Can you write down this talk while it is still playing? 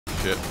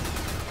shit.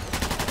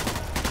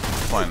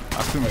 Fine.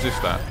 I can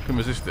resist that. I can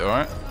resist it,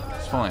 alright?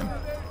 It's fine.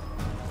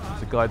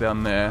 There's a guy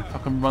down there. If I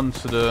can run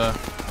to the...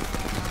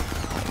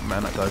 Oh,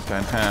 man, that guy's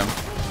going ham.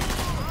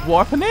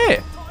 What happened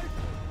here?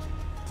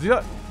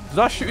 Did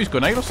I shoot his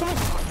grenade or something?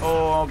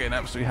 Oh, I'm getting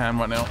absolutely ham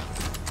right now.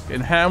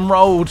 Getting ham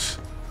rolled.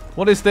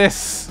 What is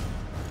this?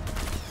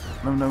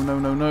 No, no, no,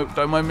 no, no.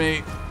 Don't mind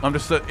me. I'm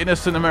just an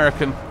innocent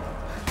American.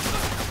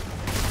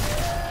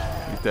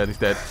 He's dead, he's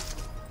dead.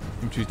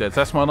 He's dead.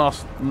 So that's my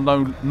last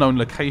known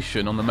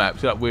location on the map.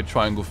 See that weird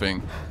triangle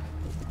thing?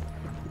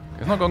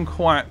 It's not gone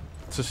quite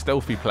to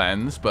stealthy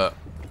plans, but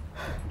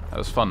that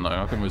was fun though.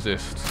 I can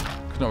resist.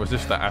 Could not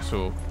resist that at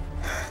all.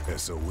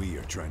 SOE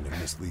are trying to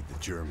mislead the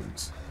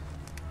Germans.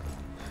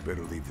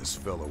 Better leave this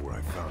fellow where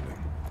I found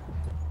him.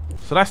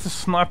 So that's the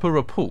sniper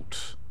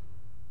report.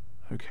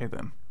 Okay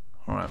then.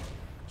 Alright.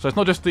 So it's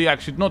not just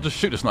not just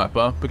shoot the sniper,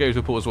 but Brigade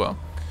report as well.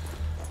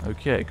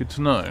 Okay, good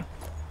to know.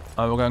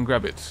 I will go and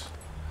grab it.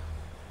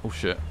 Oh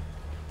shit.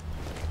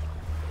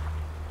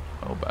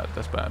 Oh bad,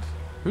 that's bad.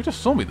 Who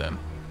just saw me then?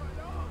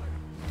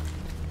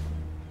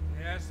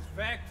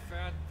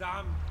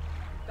 I'm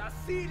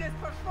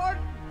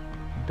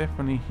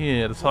definitely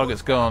here, the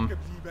target's gone.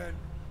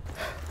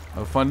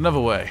 I'll find another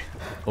way.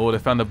 Oh, they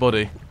found a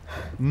body.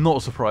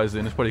 Not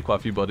surprising, there's probably quite a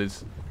few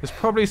bodies. There's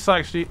probably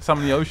actually some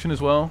in the ocean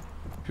as well.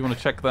 If you want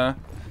to check there.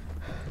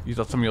 Use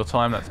up some of your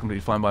time, that's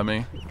completely fine by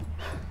me.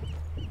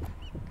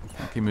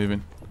 Keep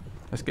moving.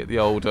 Let's get the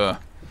old, the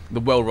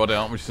well rod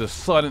out, which is a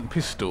silent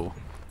pistol.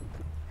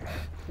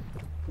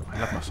 I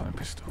love my silent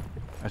pistol,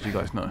 as you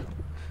guys know.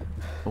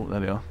 Oh, there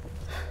they are.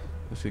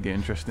 This will get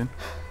interesting.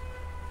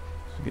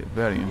 This will get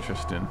very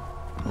interesting.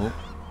 Oh,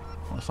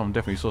 well, someone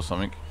definitely saw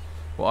something.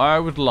 Well, I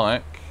would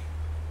like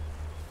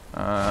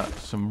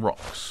some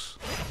rocks.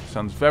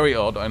 Sounds very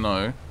odd, I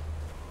know.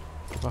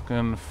 If I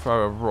can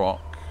throw a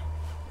rock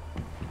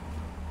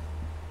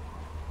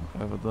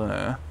over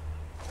there.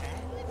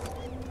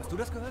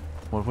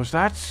 What was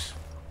that?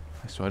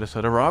 I swear I just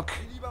heard a rock.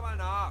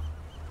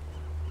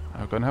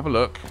 I'll go and have a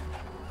look.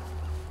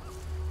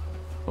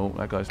 Oh,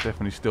 that guy's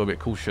definitely still a bit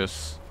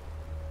cautious.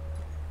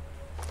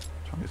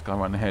 Try and get this guy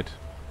right in the head.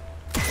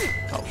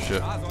 Oh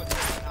shit.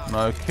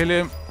 No, kill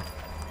him.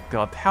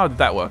 God, how did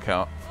that work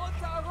out?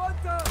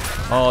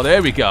 Oh,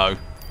 there we go.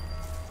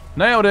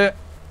 Nailed it.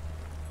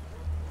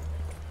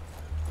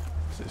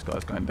 So this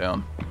guy's going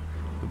down.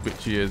 The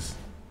bitch he is.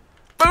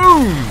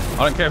 Boom! I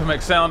don't care if it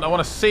makes sound. I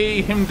want to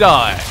see him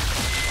die.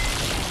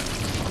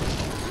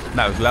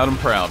 That was loud and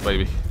proud,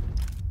 baby.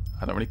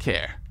 I don't really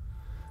care.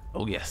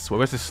 Oh yes. Well,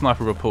 where's this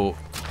sniper report?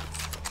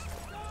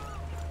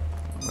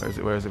 Where is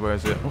it? Where is it? Where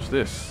is it? What's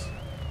this?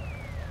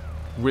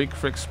 Rig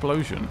for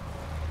explosion.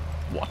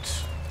 What?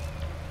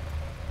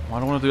 Why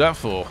do I want to do that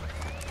for?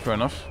 Fair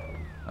enough.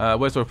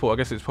 Where's the report?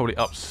 I guess it's probably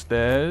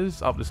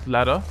upstairs, up this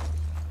ladder.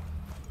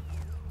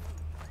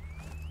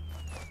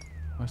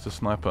 Where's the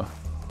sniper?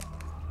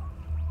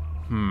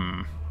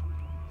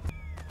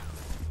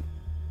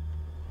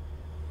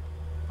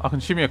 I can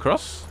shimmy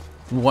across?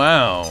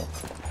 Wow.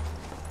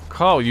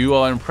 Carl, you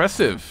are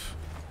impressive.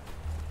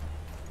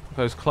 Look at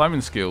those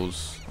climbing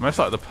skills. I mean, that's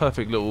like the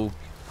perfect little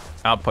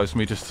outpost for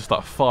me just to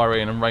start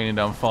firing and raining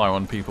down fire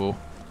on people.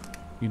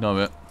 You know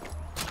it.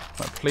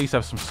 Right, please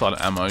have some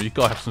silent ammo. You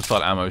gotta have some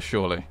silent ammo,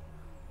 surely.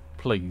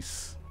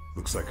 Please.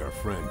 Looks like our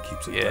friend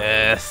keeps it.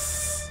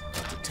 Yes.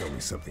 Down. To tell me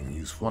something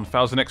useful.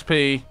 1000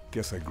 XP.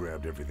 Guess I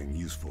grabbed everything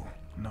useful.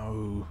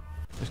 No.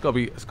 It's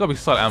gotta be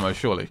silent ammo,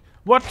 surely.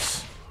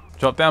 What?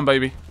 Drop down,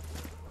 baby.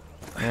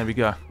 There we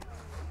go.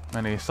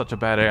 Man, he's such a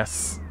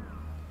badass.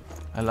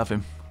 I love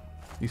him.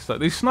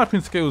 These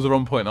sniping skills are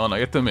on point, aren't they?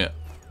 You have to admit.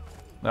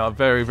 They are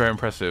very, very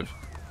impressive.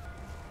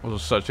 We'll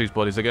just search these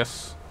bodies, I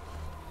guess.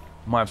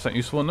 Might have something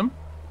useful on them.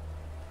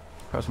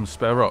 Perhaps some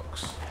spare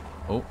rocks.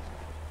 Oh.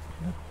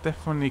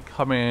 Definitely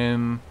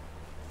coming.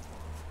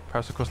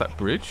 Perhaps across that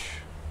bridge.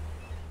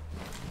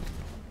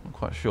 I'm not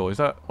quite sure. Is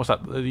that. What's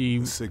that?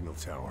 The signal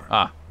tower.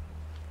 Ah.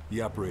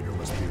 The operator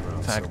must be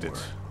around Tagged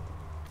somewhere. it.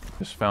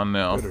 Just found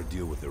now. Better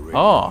deal with the radio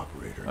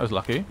operator. That was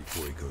lucky.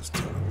 Before he goes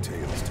telling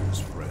tales to his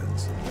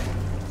friends.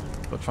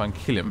 Gotta try and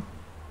kill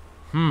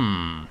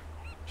him.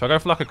 Should I go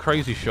for like a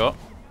crazy shot?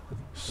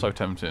 So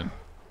tempting.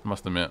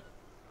 Must admit.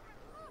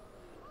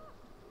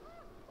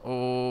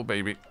 Oh,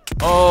 baby.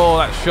 Oh,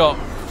 that shot.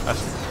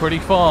 That's pretty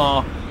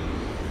far.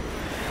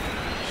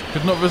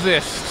 Could not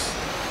resist.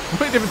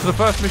 Completely different to the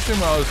first mission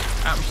where I was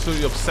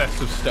absolutely obsessed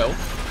with stealth.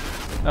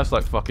 That's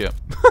like, fuck it.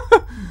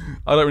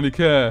 I don't really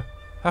care.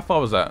 How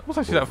far was that? What's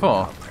actually that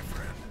far? Out, my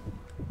friend.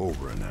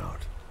 Over and out.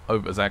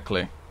 Over,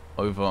 exactly.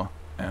 Over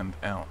and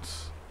out.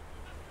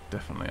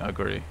 Definitely, I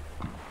agree.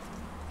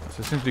 So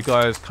there seems to be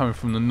guys coming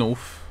from the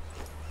north.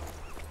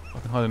 I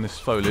can hide in this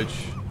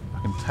foliage.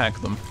 I can tag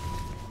them.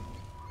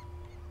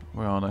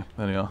 Where are they?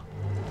 There they are.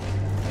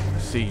 I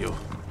see you.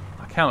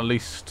 I count at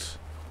least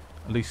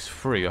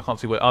 3. I can't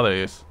see where. Oh, there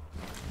he is.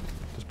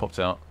 Just popped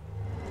out.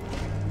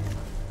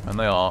 And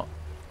they are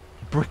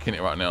bricking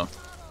it right now.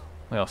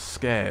 They are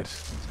scared.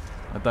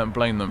 I don't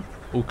blame them.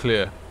 All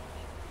clear.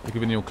 They're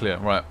giving you all clear.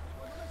 Right.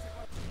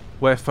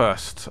 Where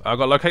first? I've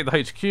got to locate the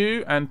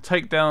HQ and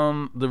take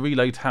down the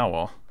relay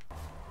tower.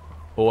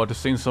 Oh, I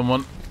just seen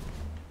someone.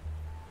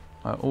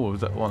 Oh,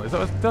 is that one?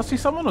 Did I see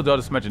someone or did I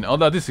just imagine it? Oh,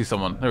 no, I did see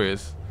someone. There he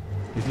is.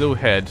 His little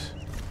head.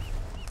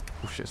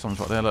 Oh shit, someone's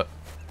right there, look.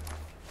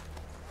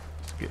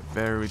 It's get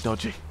very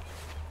dodgy.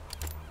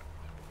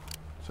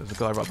 So there's a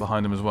guy right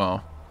behind him as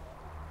well.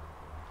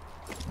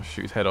 I'll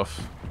shoot his head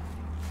off.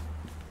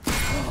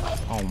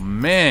 Oh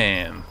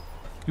man.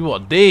 You are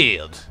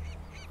dead.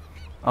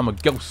 I'm a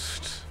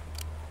ghost.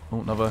 Oh,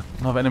 another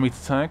enemy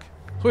to tag.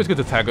 It's always good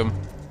to tag them.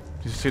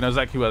 Just so you know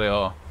exactly where they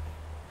are.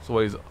 It's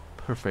always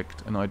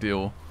perfect and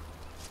ideal.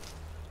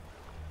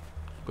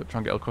 Got to try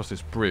and get across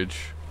this bridge.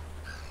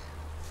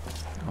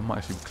 I might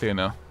actually be clear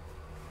now.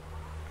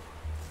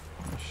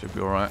 That should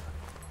be alright.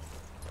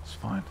 It's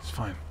fine, it's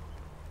fine.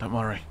 Don't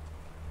worry.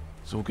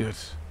 It's all good.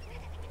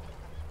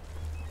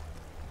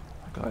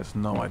 That guy has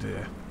no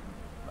idea.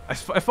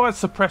 If I had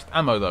suppressed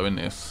ammo though in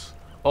this,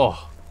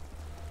 oh,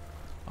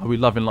 I'd be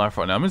loving life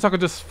right now. It means I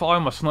could just fire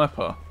my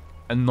sniper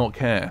and not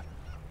care.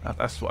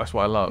 That's what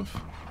I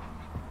love.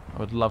 I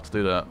would love to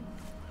do that.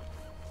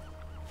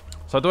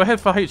 So do I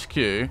head for HQ?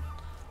 Or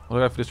do I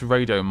go for this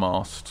radio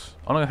mast?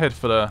 I'm going to head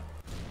for the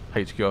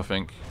HQ, I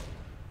think.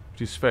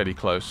 Which is fairly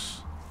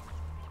close.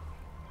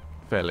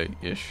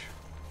 Fairly-ish.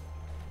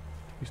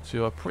 These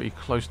two are pretty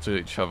close to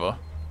each other.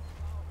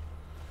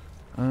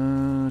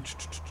 Let's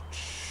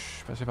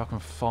see if I can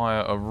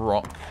fire a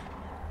rock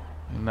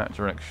in that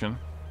direction.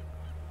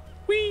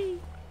 Whee!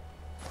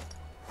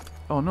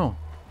 Oh no.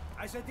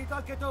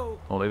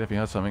 Oh, they definitely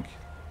had something.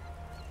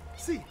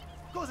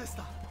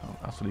 Oh,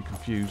 absolutely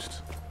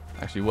confused.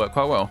 Actually worked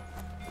quite well.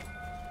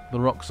 The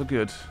rocks are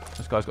good.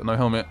 This guy's got no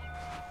helmet.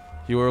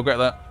 You will regret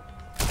that.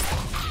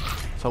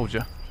 Told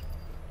you.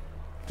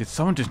 Did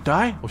someone just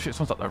die? Oh shit,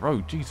 someone's up that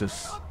road.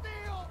 Jesus.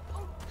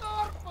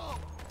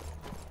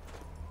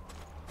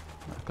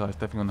 That guy's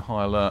definitely on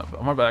high alert. But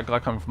I'm worried about that guy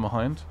coming from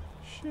behind.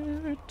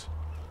 Shit.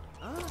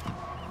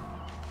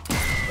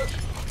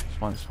 It's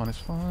fine, it's fine, it's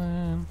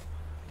fine.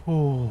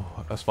 Oh,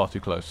 that's far too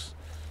close.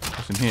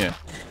 What's in here?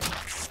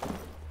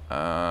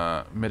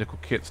 Medical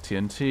kits,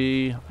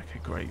 TNT. Okay,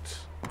 great.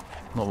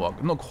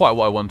 Not quite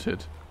what I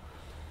wanted.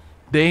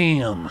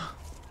 Damn.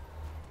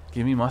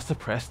 Give me my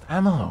suppressed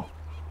ammo.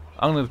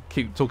 I'm gonna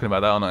keep talking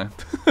about that, aren't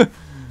I?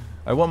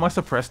 I want my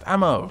suppressed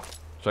ammo.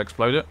 Should I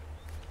explode it?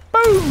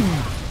 Boom!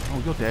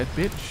 Oh, you're dead,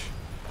 bitch.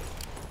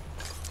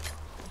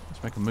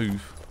 Let's make a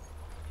move.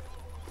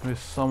 There's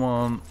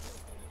someone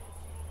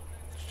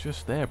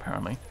just there,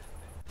 apparently.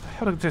 The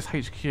hell is this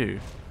HQ?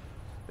 If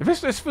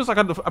this feels like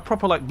a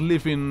proper, like,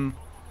 living,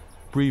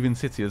 breathing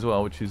city as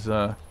well, which is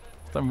done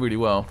really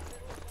well.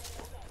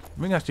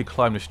 We can actually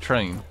climb this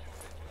train.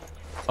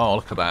 Oh,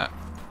 look at that.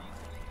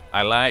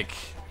 I like.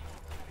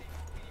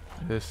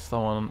 There's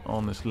someone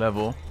on this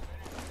level.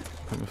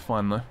 I think we're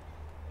fine though.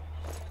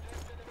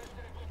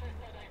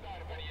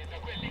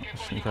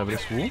 Let's sneak over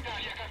this wall.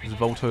 Just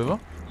vault over.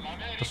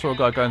 I saw a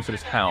guy go into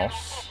this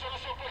house.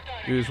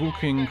 He was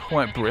walking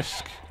quite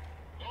brisk.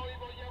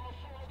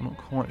 I'm not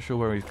quite sure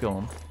where he's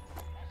gone.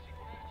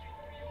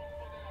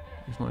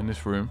 He's not in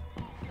this room.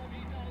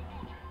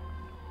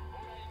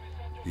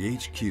 The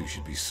HQ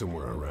should be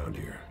somewhere around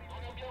here.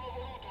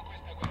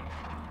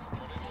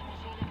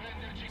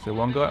 Is there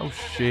one guy? Oh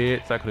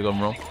shit, that could have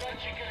gone wrong.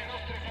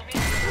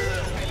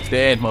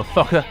 Dead,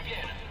 motherfucker.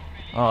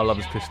 Oh, I love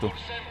this pistol.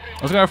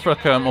 I was going for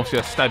like, obviously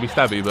a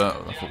stabby, but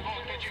I thought,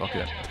 fuck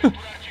it.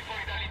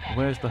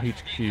 Where's the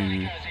HQ?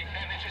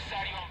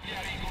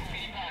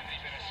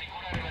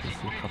 There's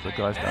a couple of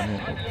guys down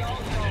here.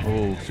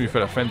 Oh, through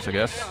for the fence, I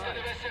guess.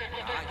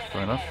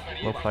 Fair enough.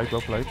 Well played, well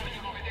played.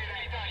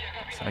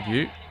 Tag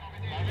you.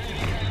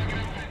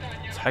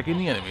 Tagging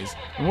the enemies.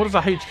 And what does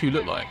a HQ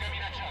look like?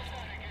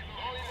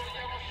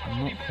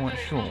 I'm not quite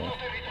sure.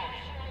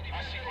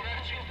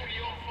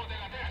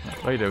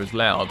 That radio is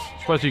loud. I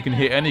suppose you can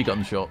hear any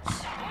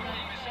gunshots.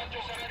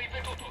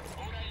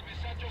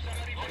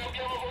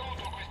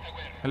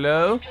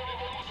 Hello?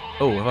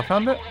 Oh, have I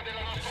found it?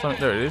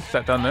 There it is. Is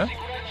that down there?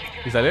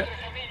 Is that it?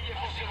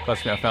 I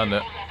think I found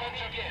it.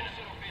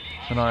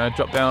 Can I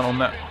drop down on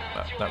that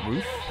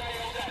roof?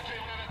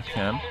 I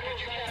can.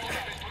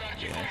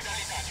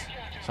 Yes.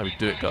 That's how we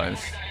do it,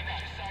 guys.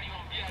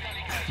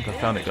 I think I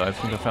found it, guys.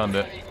 I think I found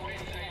it.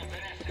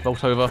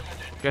 Vault over.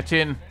 Get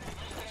in.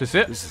 Is this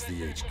it? This is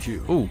the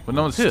HQ. Oh, but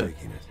no one's here.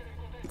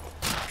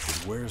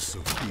 But where's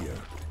Sophia?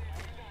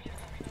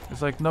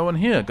 There's like no one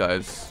here,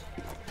 guys.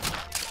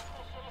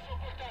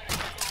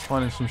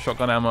 Finding some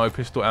shotgun ammo,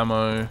 pistol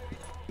ammo.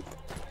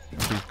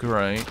 Which is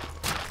great.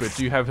 But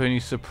do you have any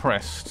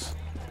suppressed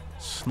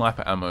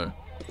sniper ammo?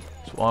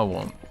 That's what I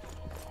want.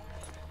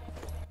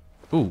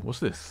 Ooh, what's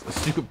this? A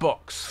secret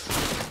box.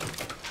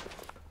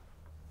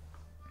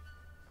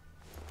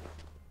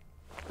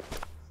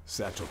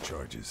 Satchel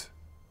charges.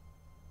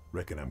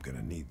 Reckon I'm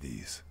gonna need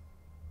these.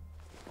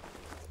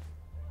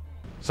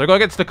 So I gotta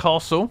get to the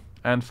castle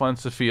and find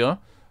Sophia.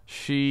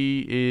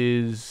 She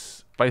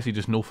is basically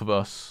just north of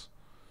us.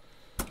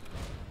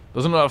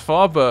 Doesn't look that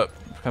far, but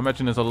I can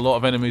imagine there's a lot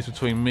of enemies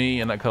between me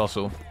and that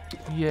castle.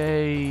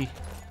 Yay.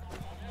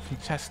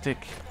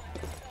 Fantastic.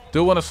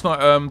 Do I want a snipe?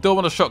 Do I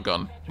want a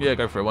shotgun? Yeah,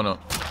 go for it. Why not?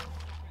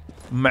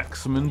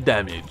 Maximum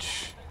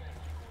damage.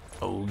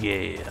 Oh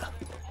yeah.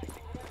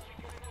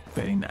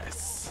 Very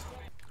nice.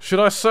 Should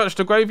I search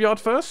the graveyard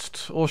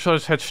first, or should I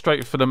just head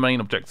straight for the main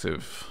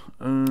objective?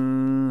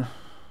 Let's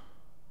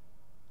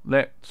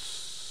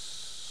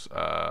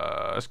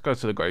go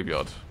to the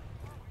graveyard.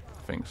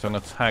 I think so. I'm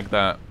gonna tag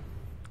that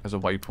as a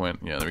waypoint.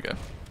 Yeah, there we go.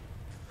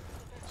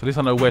 So at least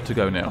I know where to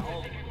go now.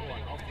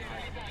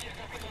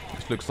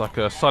 This looks like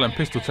a silent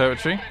pistol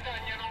territory.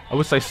 I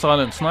would say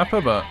silent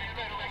sniper, but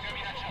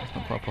that's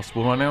not quite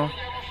possible right now.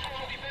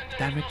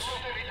 Damage.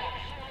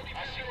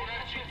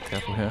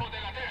 Careful here.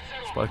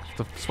 Despite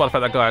the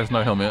fact that guy has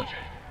no helmet.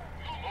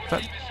 Is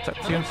that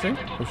TNC?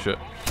 Oh shit.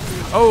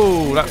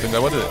 Oh, that didn't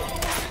go, what did it?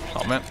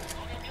 Oh man.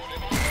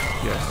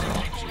 Yes.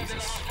 Oh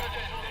Jesus.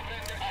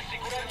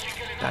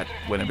 That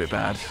went a bit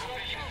bad.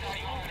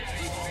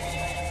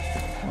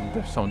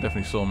 Someone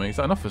definitely saw me. Is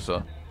that an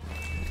officer?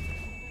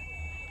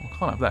 I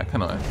can't have that,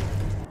 can I?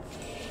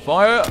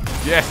 Fire!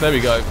 Yes, there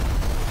we go. Look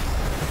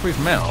for his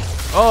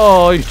mouth.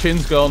 Oh, his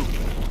chin's gone.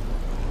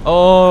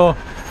 Oh,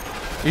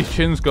 his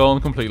chin's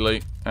gone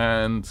completely.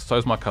 And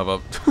so's my cover.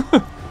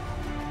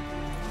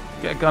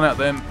 Get a gun out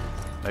then.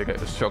 There you go,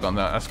 just shotgun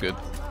that. That's good.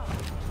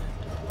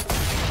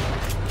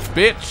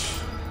 Bitch!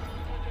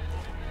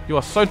 You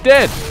are so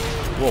dead!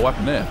 Whoa, what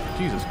happened there?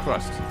 Jesus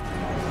Christ.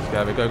 Let's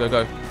go, go, go,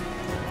 go.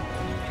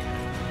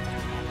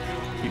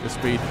 Keep the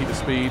speed, keep the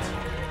speed. Is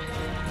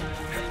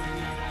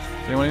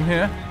anyone in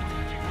here?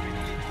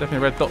 There's definitely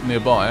a red dot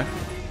nearby.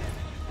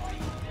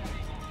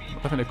 I'm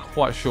definitely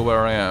quite sure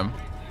where I am.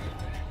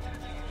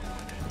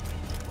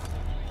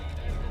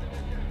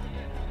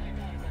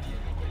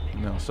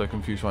 No, I'm so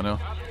confused right now.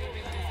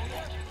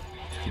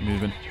 Keep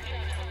moving.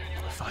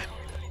 Fine.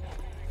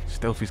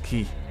 Stealth is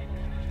key.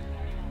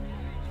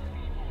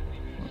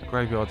 The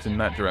graveyard's in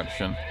that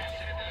direction.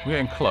 We're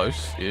getting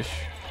close-ish.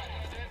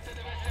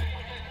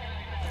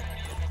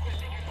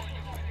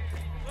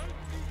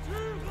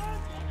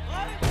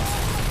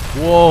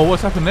 Whoa,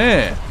 what's happened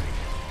there?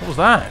 What was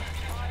that?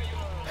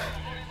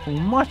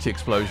 Almighty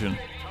explosion.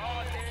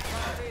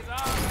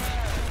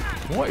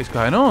 What is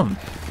going on?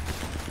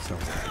 Sounds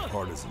like the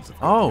partisans have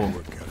Oh,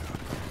 work cut out.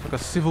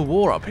 like a civil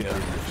war up here.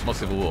 It's not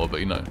civil war, but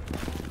you know,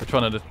 they're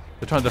trying to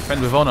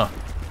defend with honor.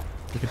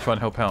 We can try and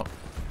help out.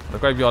 The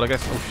graveyard, I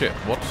guess. Oh shit!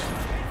 What?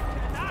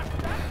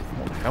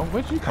 What the hell?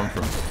 Where did you come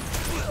from?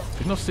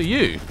 Did not see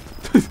you.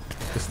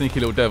 The sneaky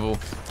little devil.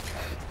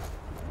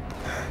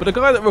 But the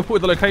guy that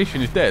reported the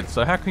location is dead.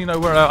 So how can you know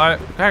where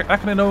how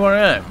can I know where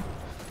I am?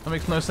 That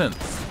makes no sense.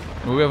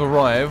 Well, we have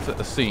arrived at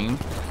the scene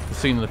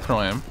of the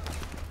crime.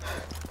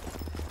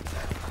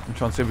 I'm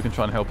trying to see if we can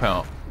try and help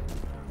out.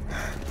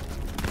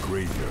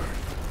 Graveyard.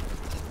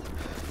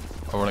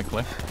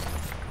 Ironically.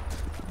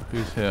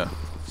 Who's here?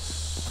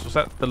 Was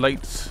that the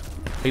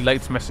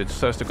late message?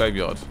 Search the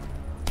graveyard.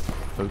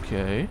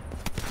 Okay.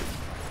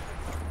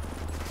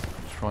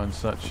 Let's try and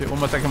search it.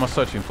 What am I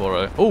searching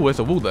for? Oh, there's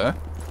a wall there.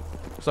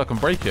 So I can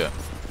break it.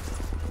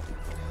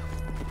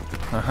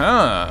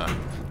 Aha!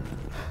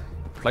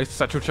 Place the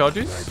satchel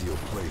charges. Ideal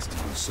place to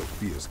use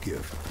Sophia's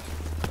gift.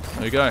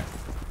 There you go.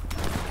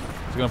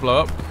 Is it gonna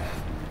blow up?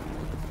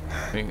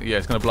 Yeah,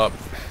 it's gonna blow up.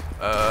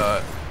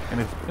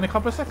 In a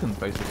couple of seconds,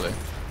 basically.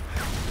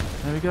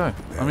 There we go.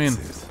 I mean,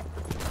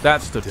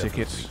 that's the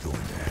ticket.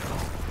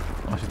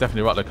 Oh, she's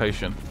definitely the right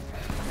location.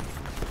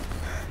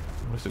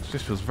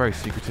 This feels very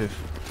secretive.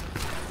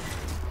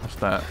 What's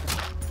that?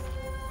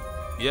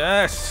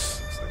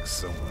 Yes! Looks like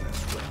someone has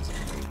friends in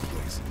both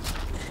places.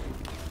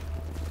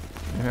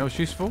 Anything else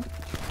useful?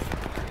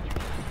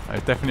 Oh,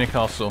 it's definitely a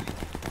castle.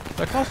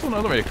 A castle?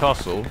 No, not really a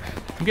castle. You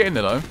can get in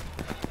there though.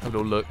 Have a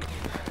little look.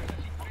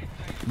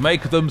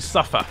 Make them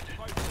suffer.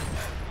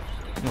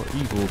 You're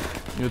evil.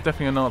 You're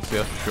definitely a Nazi,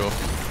 that's for sure.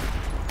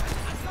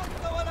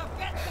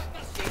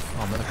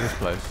 Oh man, look at this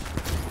place.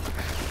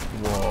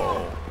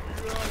 Whoa.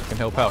 I can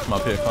help out from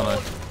up here, can't I?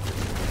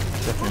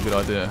 Definitely a good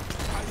idea.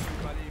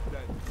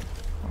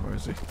 Where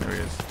is he? There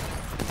he is.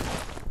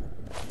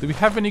 Do we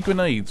have any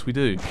grenades? We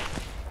do.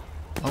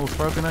 I will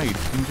throw a grenade.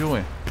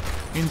 Enjoy.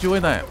 Enjoy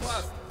that.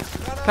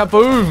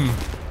 Kaboom!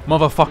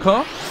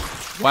 Motherfucker.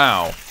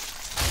 Wow.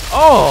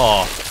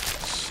 Oh!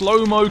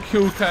 Slow-mo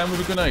kill cam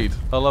with a grenade.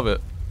 I love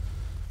it.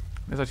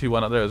 There's actually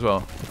one up there as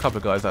well. A couple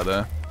of guys out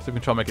there. So we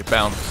can try and make it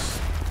bounce.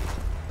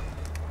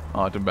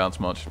 Oh, it didn't bounce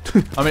much.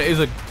 I mean,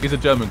 it is a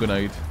German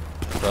grenade.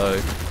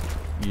 So,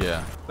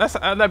 yeah.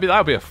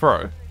 That'd be a throw.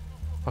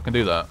 If I can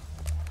do that.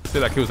 See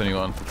if that kills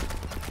anyone.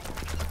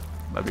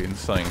 That'd be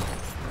insane.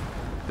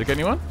 Did it get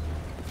anyone?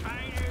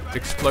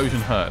 Explosion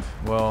hurt.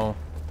 Well,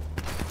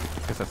 I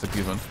guess that's a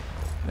given.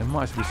 There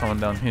might be someone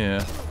down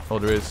here. Oh,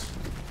 there is.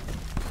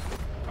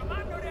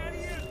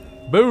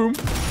 Boom!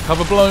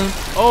 Cover blown.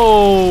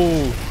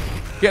 Oh!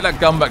 Get that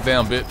gun back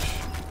down, bitch.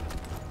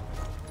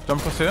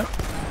 Jump across here? I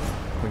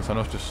think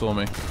someone else just saw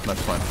me. No,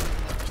 it's fine.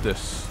 What's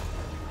this?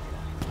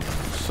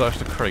 Search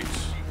the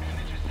crates.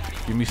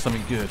 Give me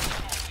something good.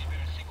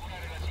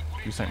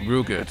 Give me something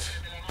real good.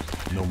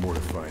 No more to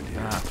find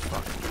here. Ah,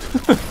 fuck.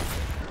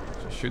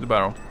 Just shoot the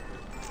barrel.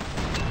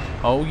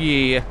 Oh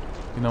yeah.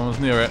 No one's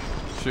near it.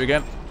 Shoot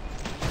again.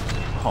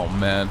 Oh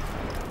man.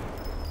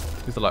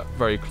 These are like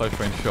very close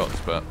range shots,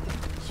 but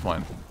it's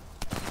fine.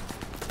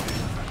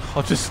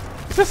 I'll just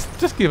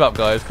give up,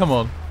 guys. Come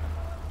on.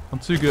 I'm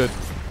too good.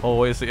 Oh,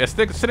 wait a second.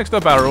 Yeah, sit next to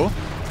a barrel.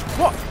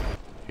 What?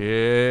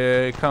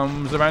 Here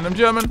comes a random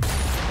German.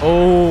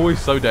 Oh, he's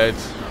so dead.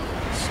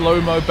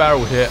 Slow-mo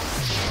barrel hit.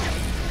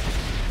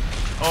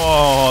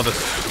 Oh,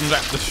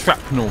 the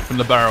shrapnel from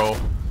the barrel.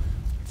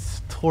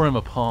 It's tore him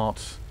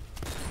apart.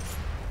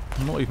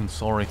 I'm not even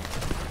sorry.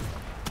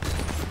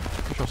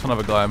 Trust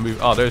another guy and move.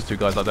 Oh, there's two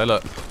guys out there.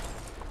 Look.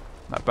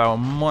 That barrel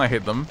might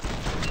hit them.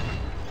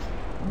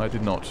 No, it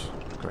did not.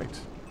 Great.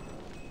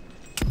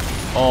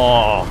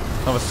 Oh,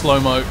 another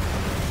slow-mo.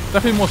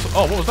 Definitely more.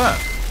 Oh, what was that?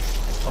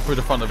 Up through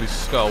the front of his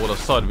skull, or the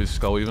side of his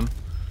skull, even.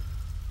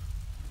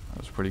 That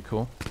was pretty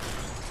cool.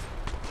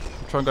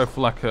 I'll try and go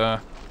for like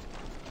a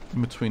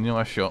in between the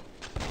eye shot.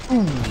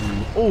 Ooh,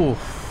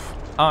 oof,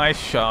 eye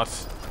shot.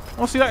 I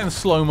want to see that in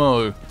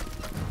slow-mo.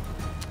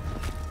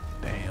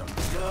 Damn.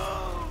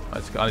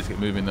 I need to get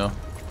moving now.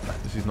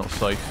 This is not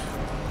safe.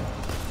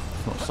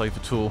 It's not safe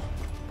at all.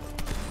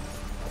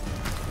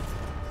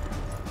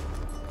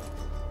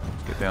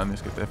 Let's get down.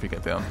 Let's definitely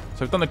get down.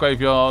 So we've done the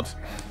graveyard.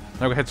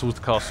 Now we head towards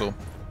the castle.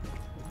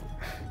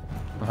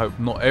 I hope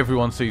not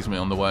everyone sees me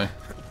on the way.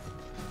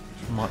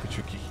 Which might be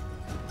tricky.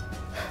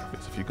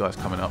 There's a few guys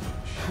coming up.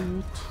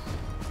 Shoot.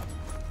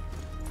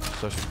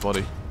 Search his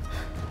body.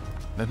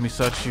 Let me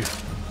search you.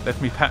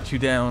 Let me pat you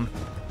down.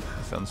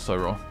 That sounds so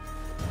wrong.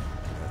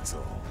 That's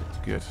all.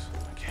 Good.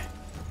 Okay.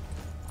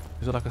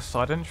 Is it like a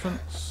side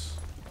entrance?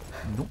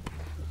 Nope.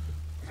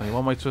 There's only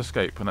one way to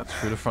escape, and that's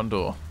through the front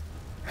door.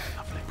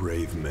 Lovely.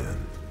 Brave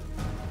men.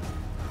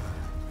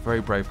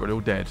 Very brave, but they're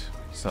all dead.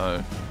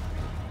 So,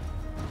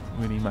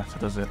 really matter,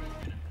 does it?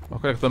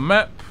 Okay, look at the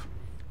map.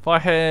 If I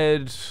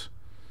head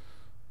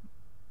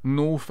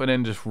north and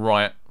then just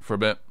right for a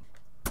bit,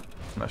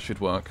 that should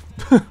work.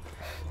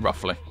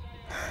 Roughly.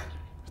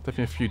 There's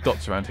definitely a few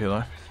dots around here,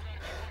 though.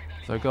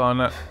 So go on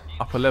that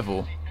upper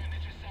level.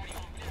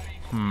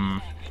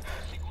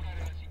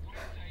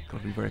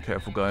 Gotta be very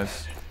careful,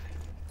 guys.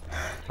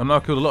 I know I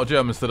killed a lot of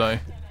Germans today.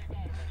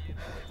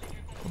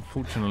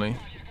 Unfortunately,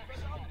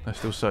 they're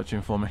still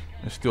searching for me.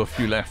 There's still a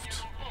few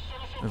left.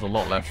 There's a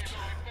lot left.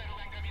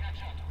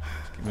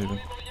 Let's keep moving.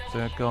 Is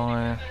there a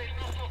guy?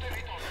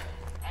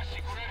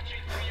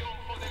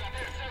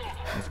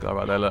 This guy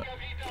right there, look.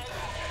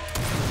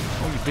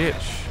 Oh, you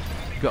bitch.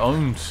 You got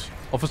owned.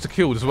 Officer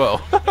killed as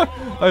well.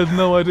 I had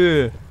no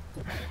idea.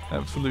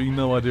 Absolutely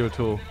no idea at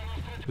all.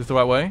 Is this the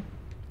right way?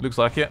 Looks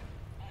like it.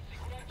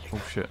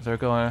 Oh shit, is there a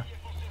guy?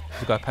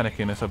 There's a guy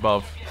panicking, it's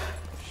above.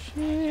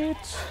 Shit.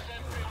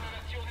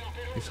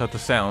 He's heard the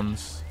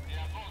sounds.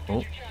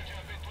 Oh.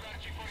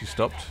 He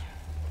stopped.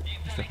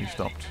 He's definitely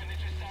stopped.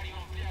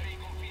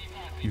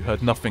 You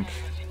heard nothing.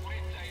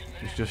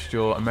 It's just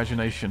your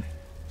imagination.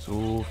 It's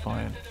all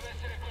fine.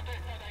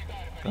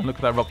 Go and look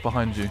at that rock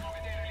behind you.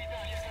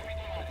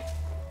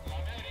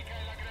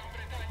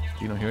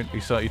 You don't hear it? You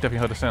definitely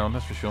heard the sound,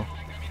 that's for sure.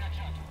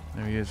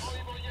 There he is.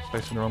 He's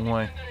facing the wrong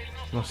way.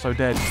 You're so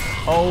dead.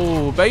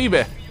 Oh,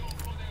 baby!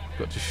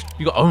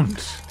 You got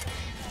owned.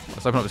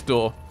 Let's open up this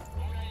door.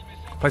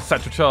 Place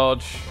satchel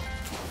charge.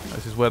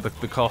 This is where the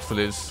castle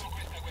is.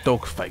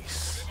 Dog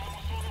face.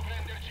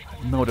 I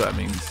have no idea what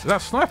that means. Is that a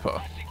sniper?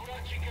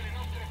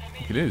 I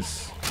think it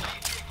is.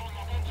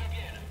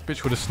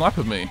 Bitch would have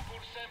sniped me.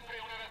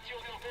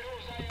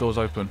 The door's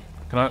open.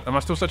 Am I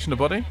still searching the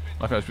body?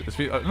 Okay,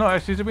 no,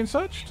 actually, has it been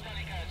searched?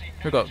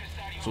 We got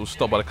sort of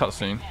stopped by the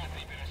cutscene.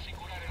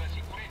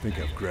 I think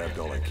I've grabbed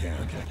all I can.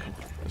 Okay, cool.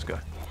 Let's go.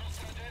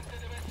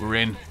 We're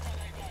in.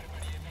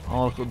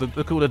 Oh, look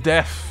at all the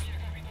death.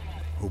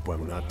 Hope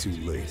I'm not too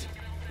late.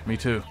 Me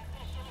too.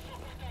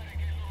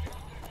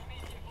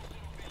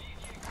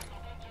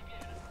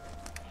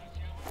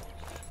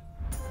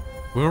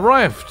 We've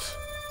arrived.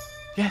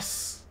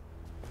 Yes.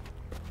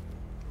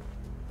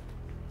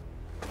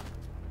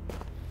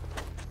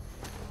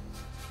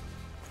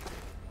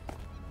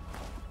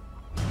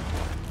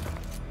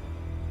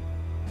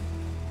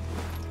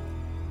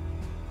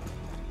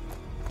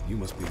 You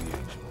must be the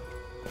angel.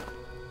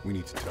 We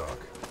need to talk.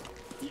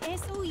 The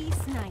SOE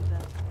sniper.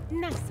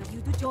 Nice of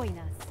you to join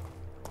us.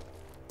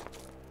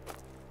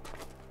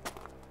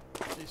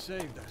 They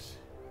saved us.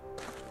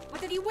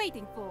 What are you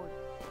waiting for?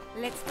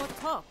 Let's go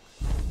talk.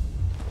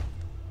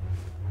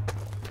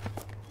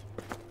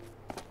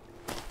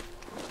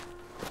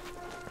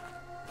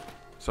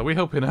 So are we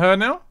helping her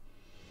now?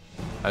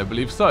 I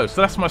believe so.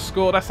 So that's my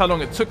score. That's how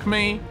long it took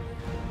me.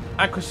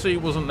 Accuracy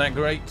wasn't that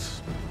great.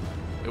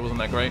 It wasn't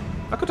that great.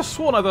 I could have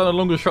sworn I'd done a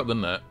longer shot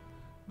than that.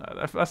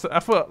 I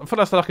thought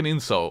that's like an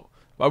insult.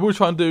 But I will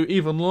try and do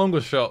even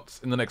longer shots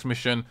in the next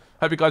mission.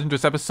 Hope you guys enjoyed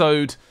this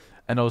episode.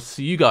 And I'll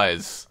see you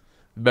guys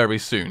very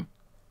soon.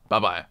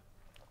 Bye-bye.